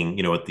they're looking,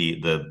 at the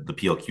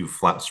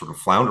PLQ sort of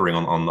floundering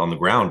on the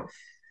ground.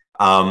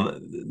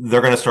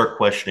 They're going to start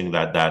questioning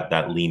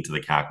that lean to the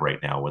CAQ right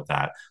now with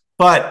that.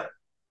 But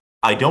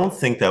I don't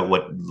think that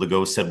what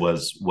Legault said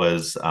was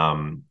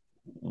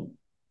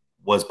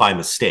by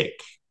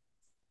mistake.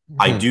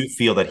 Mm-hmm. I do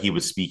feel that he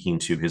was speaking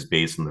to his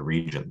base in the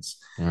regions.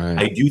 Right.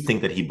 I do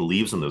think that he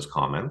believes in those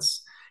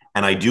comments,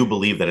 and I do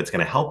believe that it's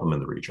going to help him in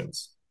the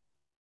regions.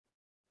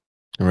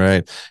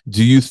 Right.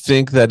 Do you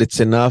think that it's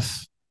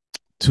enough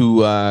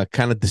to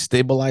kind of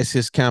destabilize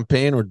his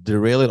campaign or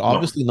derail it?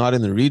 Obviously not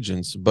in the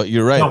regions, but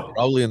you're right. No.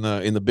 Probably in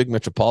the big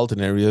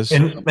metropolitan areas.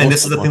 And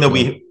this is the thing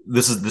that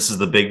this is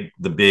the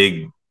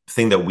big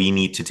thing that we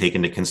need to take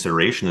into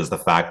consideration, is the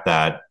fact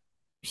that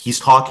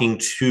he's not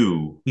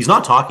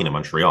talking to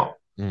Montreal.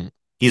 Mm.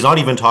 He's not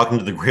even talking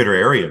to the greater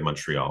area of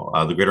Montreal,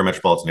 the greater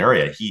metropolitan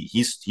area.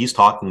 He's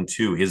talking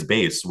to his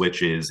base,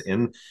 which is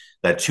in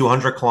that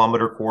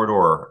 200-kilometer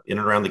corridor in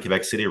and around the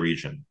Quebec City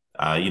region.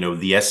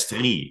 The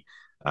Estrie,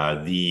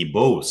 the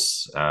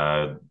Beauce,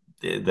 the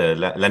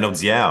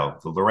Lanaudière,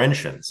 the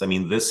Laurentians. I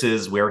mean, this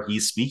is where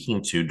he's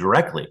speaking to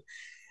directly.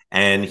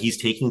 And he's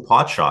taking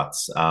pot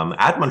shots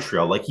at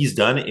Montreal, like he's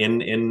done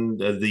in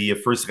the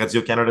first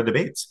Radio-Canada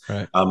debates,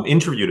 right.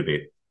 Interview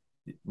debate.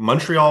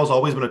 Montreal has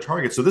always been a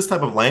target. So this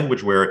type of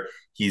language where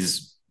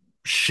he's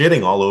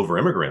shitting all over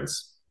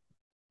immigrants,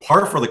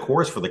 par for the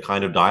course for the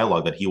kind of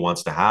dialogue that he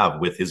wants to have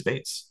with his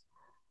base.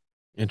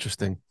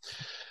 Interesting.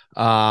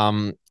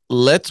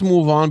 Let's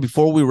move on.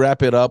 Before we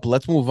wrap it up,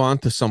 let's move on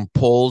to some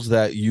polls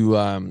that you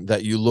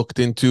looked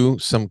into,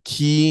 some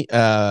key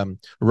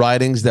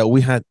ridings that we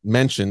had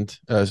mentioned,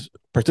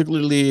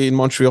 particularly in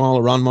Montreal,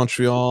 around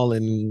Montreal,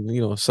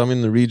 and some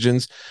in the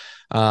regions.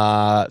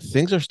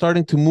 things are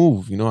starting to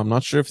move. I'm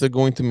not sure if they're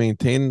going to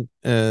maintain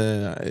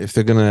if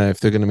they're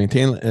gonna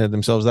maintain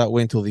themselves that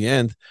way until the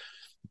end.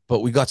 But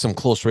we got some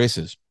close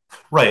races.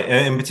 Right,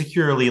 and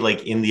particularly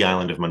like in the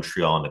island of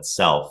Montreal in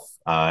itself.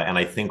 And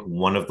I think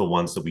one of the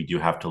ones that we do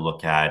have to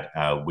look at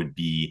would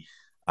be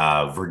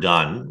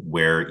Verdun,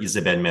 where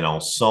Isabelle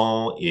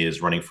Mélenchon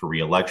is running for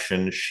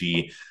re-election.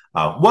 She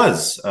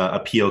was a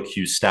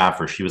POQ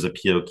staffer. She was a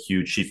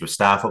POQ chief of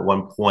staff at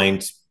one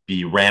point.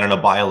 He ran in a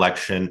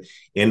by-election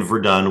in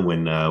Verdun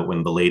when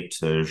the late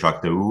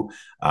Jacques Dehoux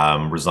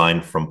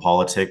resigned from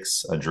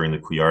politics during the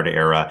Couillard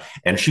era,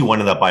 and she won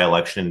in that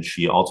by-election.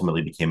 She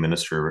ultimately became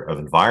Minister of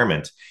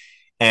Environment.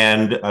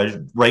 And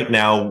right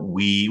now,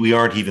 we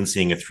aren't even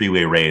seeing a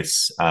three-way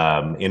race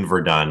in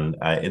Verdun.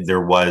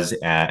 There was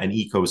an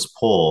ECOS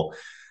poll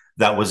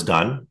that was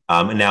done.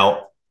 And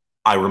now,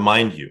 I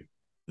remind you,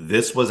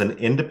 this was an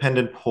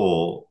independent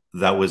poll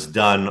that was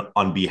done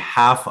on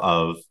behalf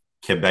of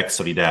Quebec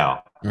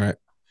Solidaire. Right.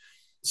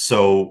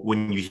 So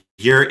when you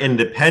hear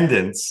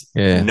independence,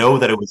 know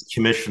that it was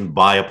commissioned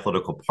by a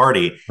political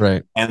party,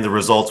 right? And the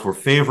results were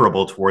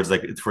favorable towards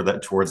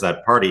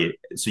that party.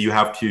 So you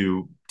have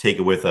to take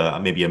it with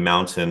maybe a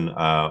mountain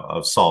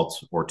of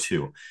salt or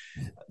two.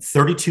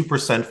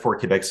 32% for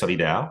Quebec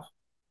Solidaire,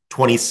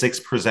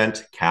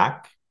 26%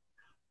 CAQ,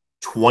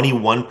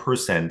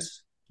 21%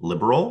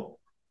 Liberal,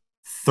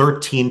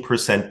 13%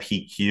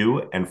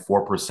 PQ, and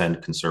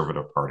 4%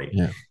 Conservative Party.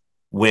 Yeah.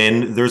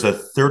 When there's a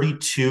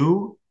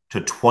 32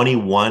 to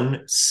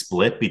 21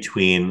 split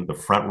between the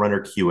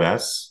frontrunner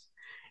QS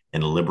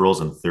and Liberals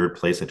in third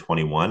place at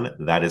 21,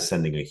 that is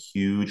sending a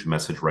huge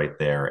message right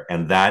there.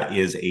 And that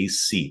is a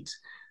seat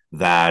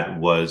that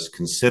was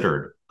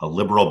considered a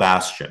Liberal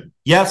bastion.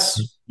 Yes,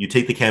 you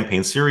take the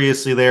campaign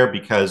seriously there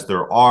because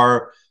there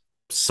are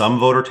some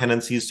voter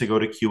tendencies to go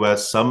to QS,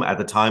 some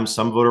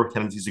voter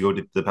tendencies to go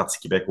to the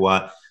Parti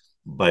Québécois.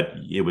 But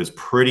we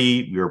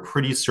were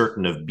pretty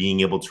certain of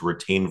being able to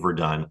retain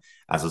Verdun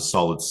as a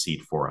solid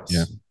seat for us.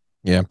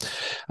 Yeah.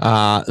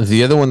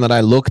 The other one that I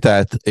looked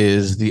at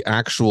is the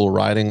actual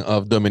riding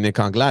of Dominique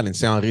Anglade in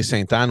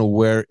Saint-Henri-Sainte-Anne,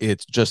 where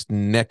it's just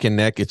neck and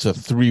neck. It's a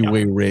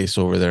three-way race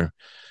over there.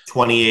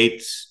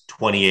 28,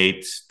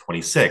 28,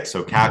 26.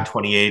 So CAQ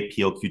 28,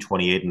 PLQ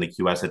 28, and the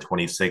QS at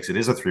 26. It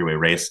is a three-way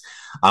race.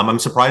 I'm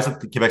surprised that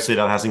the Quebec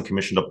Solidaire hasn't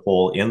commissioned a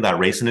poll in that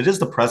race. And it is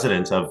the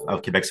president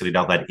of Quebec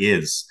Solidaire that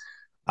is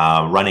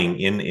running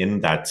in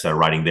that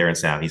riding there in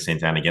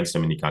Saint-Henri-Sainte-Anne against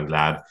Dominique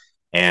Anglade.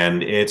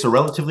 And it's a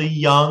relatively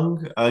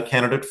young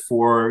candidate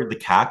for the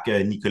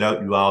CAQ, Nicolas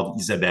Huard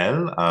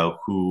Isabelle,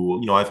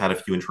 who I've had a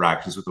few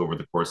interactions with over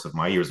the course of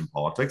my years in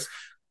politics.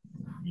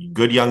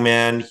 Good young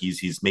man.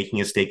 He's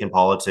making a stake in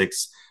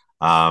politics.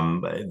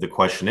 The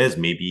question is,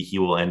 maybe he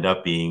will end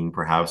up being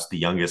perhaps the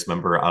youngest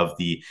member of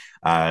the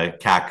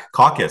CAQ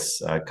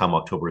caucus come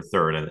October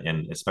 3rd,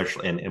 and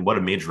especially and what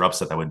a major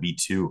upset that would be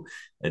to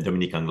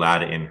Dominique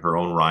Anglade in her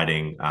own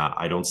riding.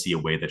 I don't see a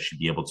way that she'd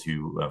be able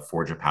to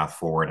forge a path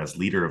forward as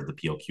leader of the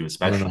PLQ,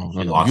 especially.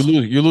 No.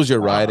 You lose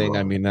your riding.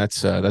 I mean,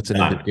 that's an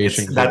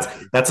indication.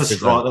 That's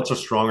a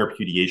strong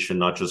repudiation,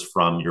 not just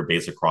from your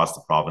base across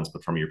the province,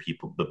 but from your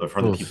people, but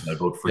from the people that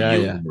vote for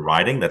you in the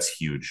riding. That's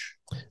huge.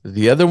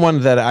 The other one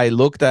that I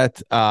looked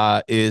at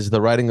is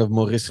the riding of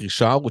Maurice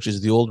Richard, which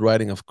is the old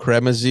riding of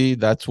Crémazie.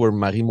 That's where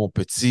Marie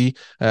Montpetit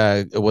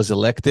was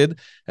elected.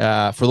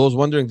 For those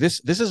wondering,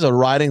 this is a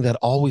riding that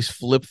always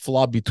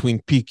flip-flopped between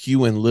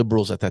PQ and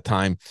Liberals at that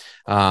time.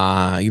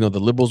 The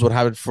Liberals would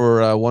have it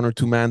for 1 or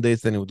 2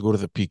 mandates, then it would go to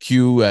the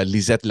PQ.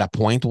 Lisette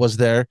Lapointe was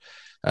there,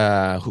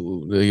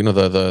 who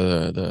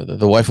the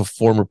wife of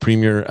former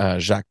Premier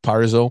Jacques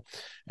Parizeau.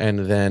 And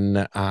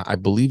then I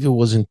believe it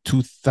was in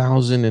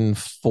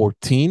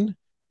 2014.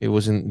 It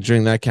was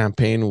during that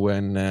campaign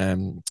when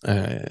Marie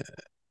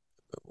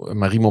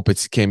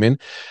Montpetit came in.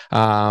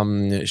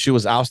 She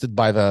was ousted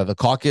by the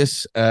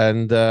caucus.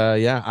 And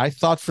I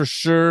thought for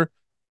sure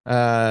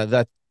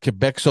that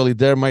Quebec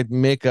Solidaire might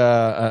make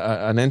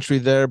an entry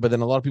there. But then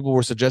a lot of people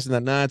were suggesting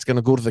that, it's going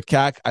to go to the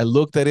CAQ. I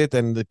looked at it,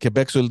 and the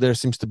Quebec Solidaire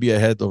seems to be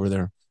ahead over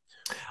there.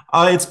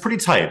 It's pretty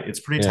tight.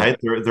 Tight.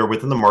 They're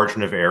within the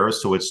margin of error.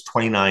 So it's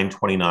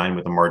 29-29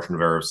 with a margin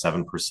of error of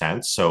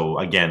 7%. So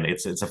again,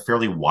 it's a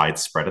fairly wide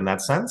spread in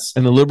that sense.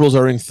 And the Liberals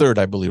are in third,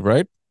 I believe,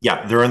 right?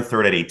 Yeah, they're in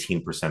third at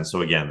 18%.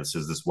 So again, this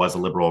was a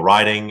Liberal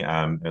riding.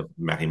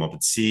 Marie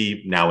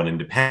Montpetit, now an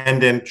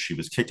independent. She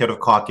was kicked out of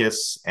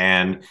caucus.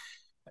 And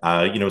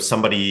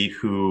somebody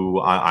who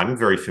I'm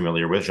very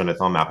familiar with,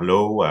 Jonathan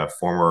Marleau,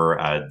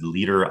 former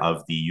leader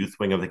of the youth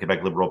wing of the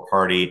Quebec Liberal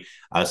Party,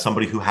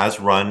 somebody who has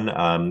run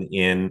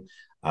in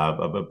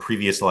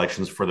previous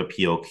elections for the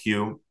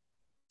PLQ,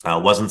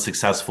 wasn't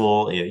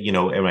successful,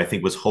 and I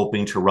think was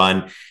hoping to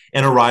run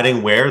in a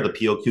riding where the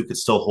PLQ could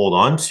still hold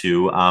on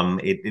to.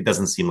 It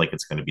doesn't seem like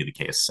it's going to be the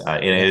case.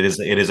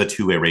 It is a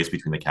two-way race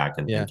between the CAQ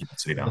and Quebec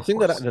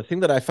Solidaire. The thing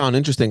that I found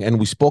interesting, and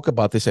we spoke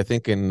about this, I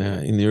think, in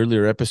the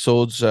earlier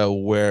episodes,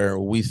 where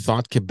we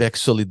thought Quebec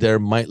Solidaire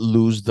might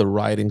lose the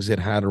ridings it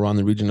had around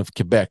the region of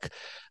Quebec.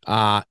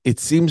 It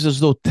seems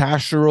as though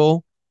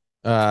Taschereau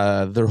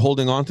They're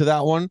holding on to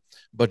that one,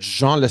 but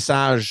Jean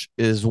Lesage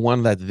is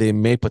one that they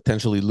may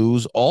potentially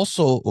lose.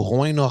 Also,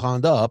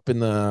 Rouyn-Noranda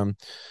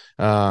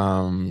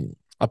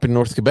up in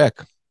North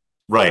Quebec.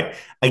 Right.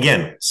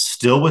 Again,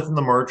 still within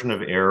the margin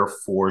of error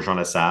for Jean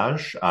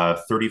Lesage,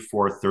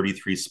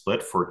 34-33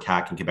 split for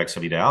CAQ and Quebec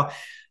Solidaire.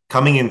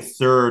 Coming in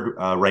third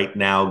right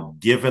now,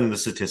 given the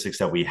statistics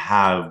that we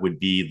have, would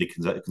be the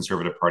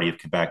Conservative Party of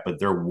Quebec, but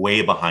they're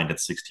way behind at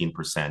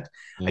 16%.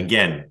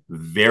 Again,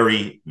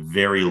 very,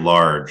 very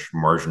large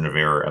margin of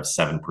error of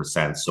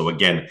 7%. So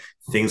again,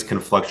 things can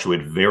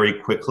fluctuate very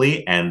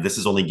quickly, and this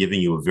is only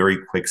giving you a very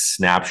quick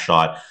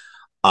snapshot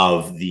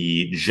of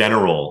the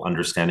general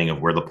understanding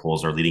of where the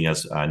polls are leading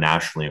us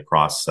nationally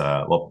across,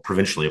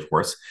 provincially, of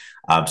course.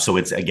 So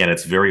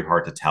it's very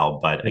hard to tell,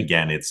 but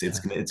again, it's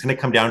going to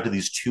come down to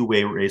these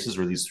two-way races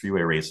or these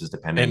three-way races,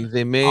 depending. And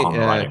they may, on the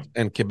riding.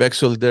 And Quebec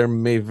Solidaire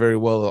may very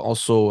well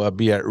also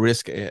be at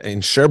risk in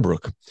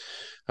Sherbrooke,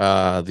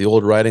 the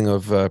old riding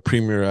of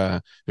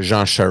Premier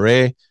Jean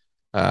Charest,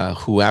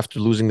 who after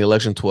losing the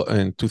election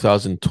in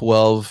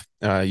 2012,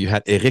 you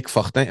had Éric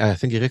Fortin. I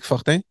think Éric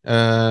Fortin.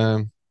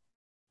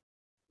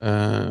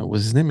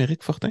 Was his name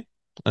Éric Fortin?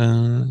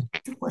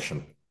 Good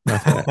question.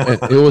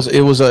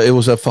 It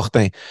was a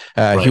Fortin.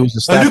 Right. He was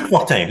a staff. Luc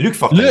Fortin. Luc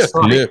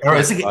Fortin. I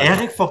was thinking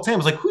Eric Fortin. I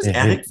was like, who's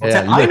Eric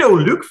Fortin? I know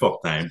Luc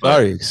Fortin.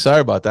 Sorry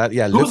about that.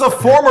 Yeah, who's a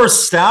former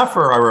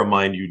staffer, I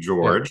remind you,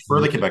 George, for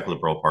the Quebec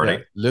Liberal Party. Yeah.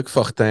 Luc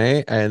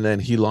Fortin, and then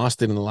he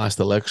lost it in the last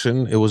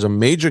election. It was a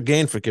major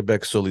gain for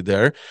Quebec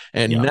Solidaire.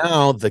 And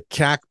now the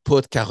CAQ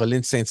put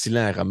Caroline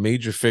Saint-Hilaire, a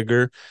major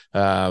figure,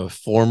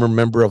 former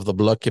member of the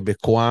Bloc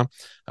Québécois,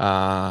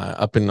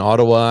 up in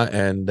Ottawa,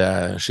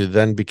 and she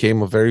then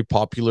became a very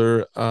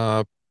popular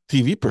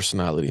TV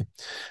personality.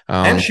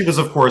 And she was,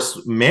 of course,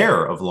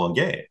 mayor of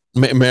Longueuil.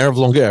 Mayor of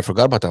Longueuil. I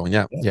forgot about that one.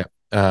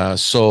 Yeah.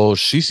 So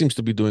she seems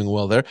to be doing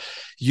well there.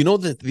 You know,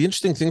 the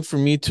interesting thing for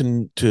me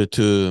to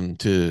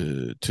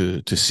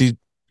see,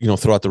 you know,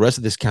 throughout the rest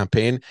of this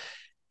campaign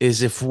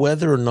is if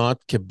whether or not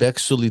Quebec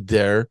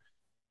Solidaire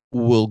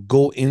will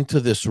go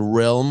into this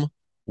realm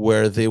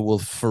where they will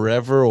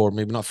forever, or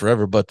maybe not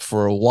forever, but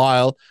for a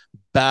while,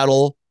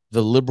 battle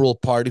the Liberal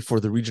Party for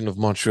the region of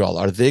Montreal.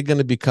 Are they going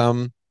to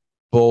become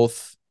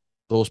both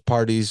those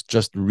parties,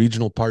 just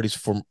regional parties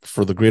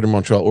for the greater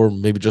Montreal, or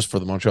maybe just for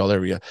the Montreal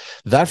area?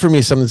 That for me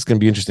is something that's going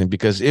to be interesting,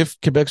 because if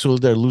Quebec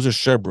Solidaire loses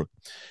Sherbrooke,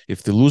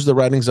 if they lose the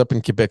ridings up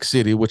in Quebec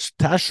City, which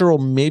Taschereau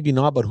maybe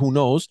not, but who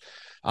knows,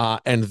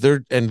 and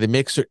they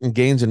make certain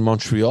gains in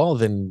Montreal,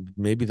 then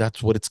maybe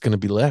that's what it's going to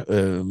be left.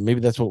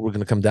 Maybe that's what we're going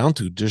to come down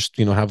to. Just,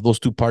 you know, have those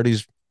two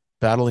parties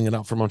battling it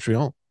out for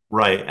Montreal.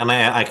 Right. And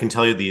I can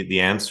tell you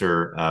the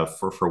answer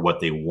for what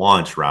they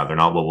want, rather,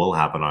 not what will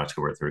happen on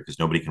October 3rd, because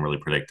nobody can really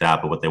predict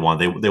that. But what they want,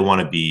 they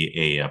want to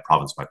be a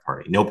province-wide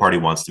party. No party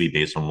wants to be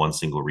based on one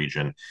single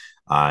region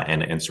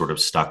and sort of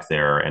stuck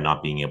there and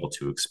not being able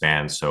to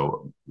expand.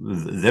 So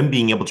them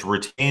being able to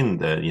retain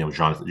the, you know,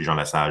 Jean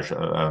Lesage,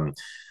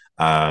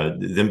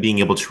 them being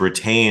able to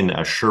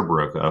retain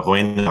Sherbrooke,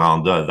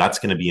 Rouyn-Noranda, that's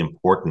going to be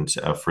important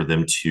for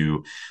them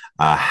to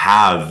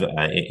have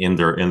in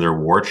their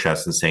war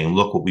chest, and saying,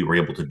 look what we were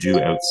able to do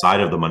outside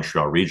of the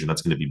Montreal region.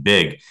 That's going to be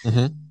big.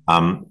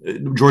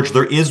 George,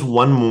 there is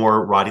one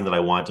more riding that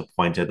I wanted to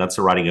point out. That's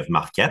the riding of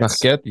Marquette.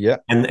 Marquette, yeah.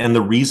 And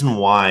the reason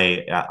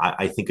why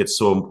I think it's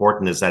so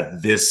important is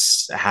that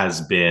this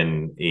has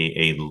been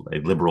a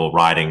Liberal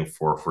riding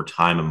for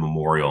time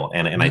immemorial.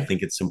 And I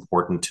think it's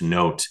important to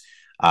note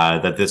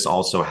that this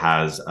also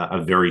has a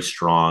very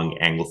strong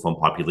Anglophone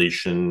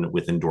population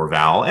within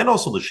Dorval, and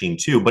also Lachine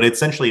too. But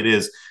essentially, it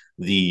is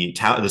the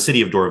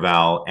city of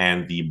Dorval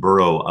and the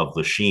borough of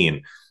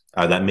Lachine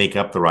that make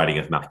up the riding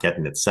of Marquette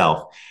in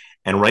itself.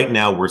 And right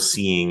now, we're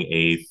seeing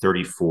a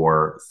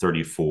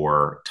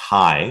 34-34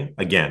 tie.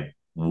 Again,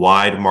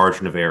 wide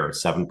margin of error,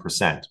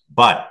 7%.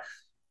 But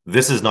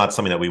this is not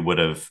something that we would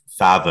have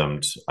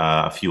fathomed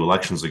a few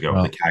elections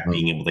ago, the CAQ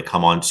being able to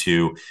come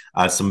onto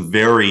some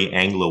very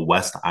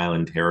Anglo-West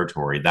Island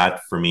territory.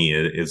 That, for me,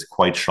 is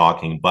quite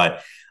shocking.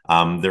 But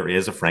there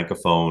is a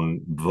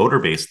Francophone voter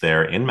base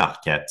there in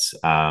Marquette,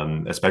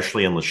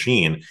 especially in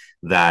Lachine,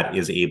 that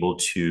is able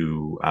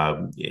to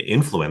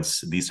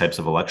influence these types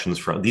of elections,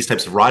 from these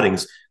types of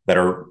ridings that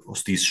are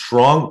these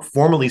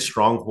formerly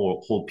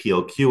stronghold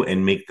PLQ,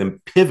 and make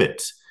them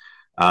pivot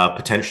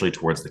potentially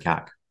towards the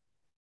CAQ.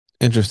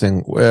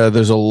 Interesting.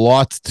 There's a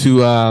lot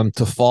to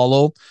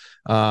follow,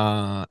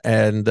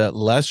 and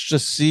let's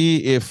just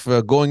see if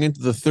going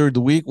into the third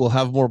week we'll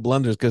have more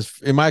blunders, because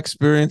in my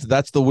experience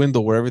that's the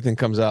window where everything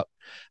comes out.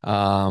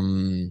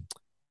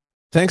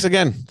 Thanks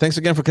again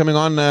for coming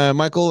on,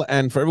 Michael,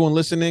 and for everyone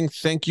listening,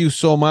 thank you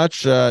so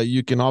much.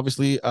 You can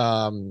obviously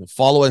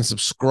follow and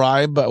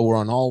subscribe. We're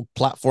on all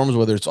platforms,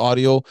 whether it's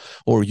audio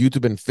or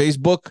YouTube and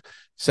Facebook.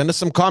 Send us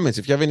some comments.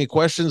 If you have any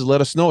questions, let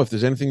us know. If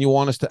there's anything you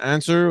want us to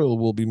answer,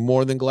 we'll be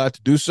more than glad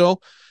to do so.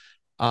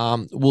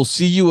 We'll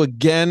see you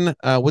again.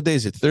 What day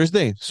is it?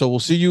 Thursday. So we'll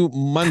see you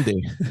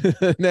Monday.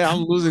 Now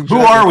I'm losing track.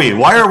 Who are we?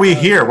 Why are we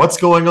here? What's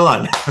going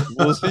on?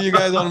 We'll see you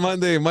guys on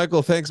Monday.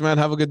 Michael, thanks, man.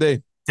 Have a good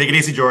day. Take it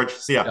easy, George.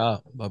 See ya. Yeah,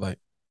 bye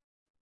bye.